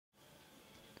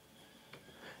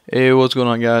Hey, what's going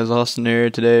on, guys? Austin here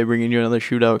today, bringing you another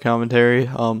shootout commentary.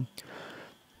 Yeah,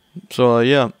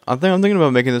 I'm thinking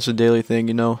about making this a daily thing.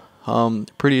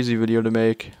 Pretty easy video to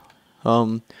make.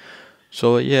 Um,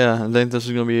 yeah, I think this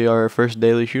is gonna be our first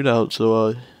daily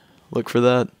shootout. Look for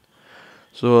that.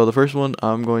 The first one,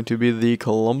 I'm going to be the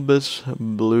Columbus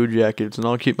Blue Jackets, and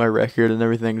I'll keep my record and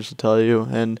everything just to tell you.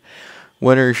 And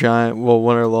win or shine, well,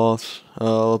 win or loss,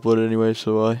 I'll upload it anyway.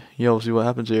 Yeah, we'll see what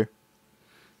happens here.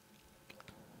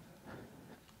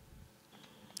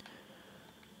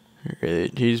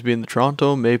 Right, he's being the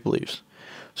Toronto Maple Leafs.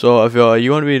 So if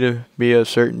you want me to be a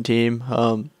certain team,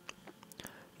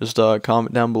 just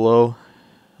comment down below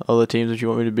all the teams that you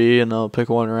want me to be, and I'll pick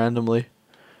one randomly.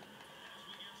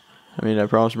 I mean, I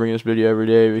promise to bring this video every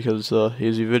day because it's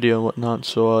easy video and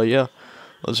whatnot. Yeah,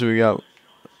 let's see what we got.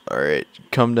 Alright,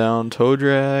 come down, toe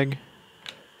drag,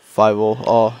 5-0.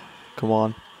 Oh, come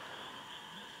on.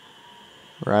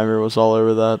 Reimer was all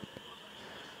over that.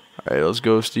 Alright, let's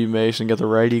go Steve Mason, get the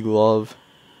righty glove.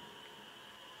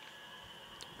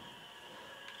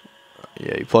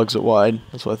 Yeah, he plugs it wide.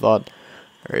 That's what I thought.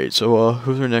 Alright,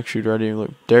 who's our next shooter? I didn't even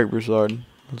look. Derek Broussard.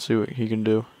 Let's see what he can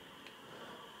do.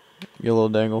 Get a little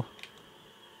dangle.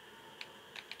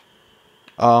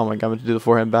 Oh my god, I meant to do the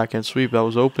forehand backhand sweep. That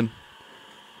was open.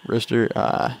 Wrister,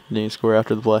 didn't score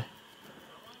after the play.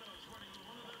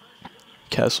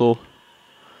 Kessel.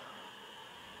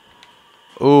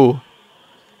 Oh,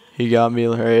 he got me.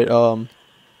 Alright,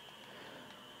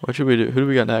 what should we do? Who do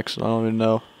we got next? I don't even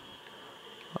know.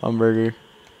 Umberger.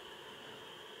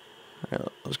 Right,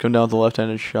 let's come down with the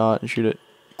left-handed shot and shoot it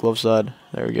glove side.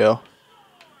 There we go.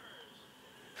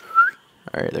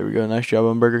 Alright, there we go. Nice job,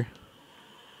 Umberger.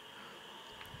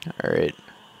 Alright.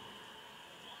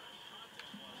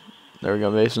 There we go,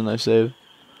 Mason. Nice save.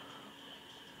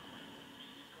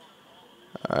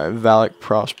 Alright, Valak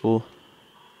Prospel.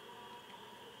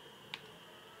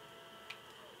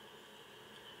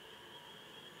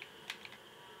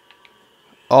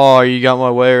 Oh, you got my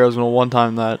way, or I was going to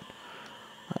one-time that.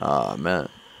 Oh, man.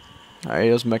 Alright,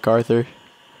 here's MacArthur.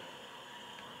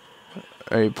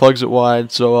 Alright, he plugs it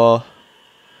wide, no,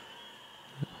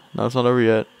 it's not over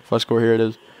yet. If I score here, it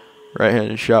is.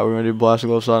 Right-handed shot. We're going to do blast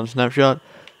glove side and snapshot.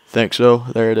 Think so.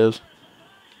 There it is.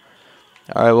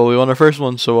 Alright, well, we won our first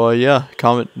one, yeah.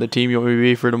 Comment the team you want me to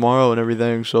be for tomorrow and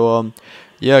everything.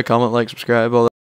 Yeah, comment, like, subscribe, all that.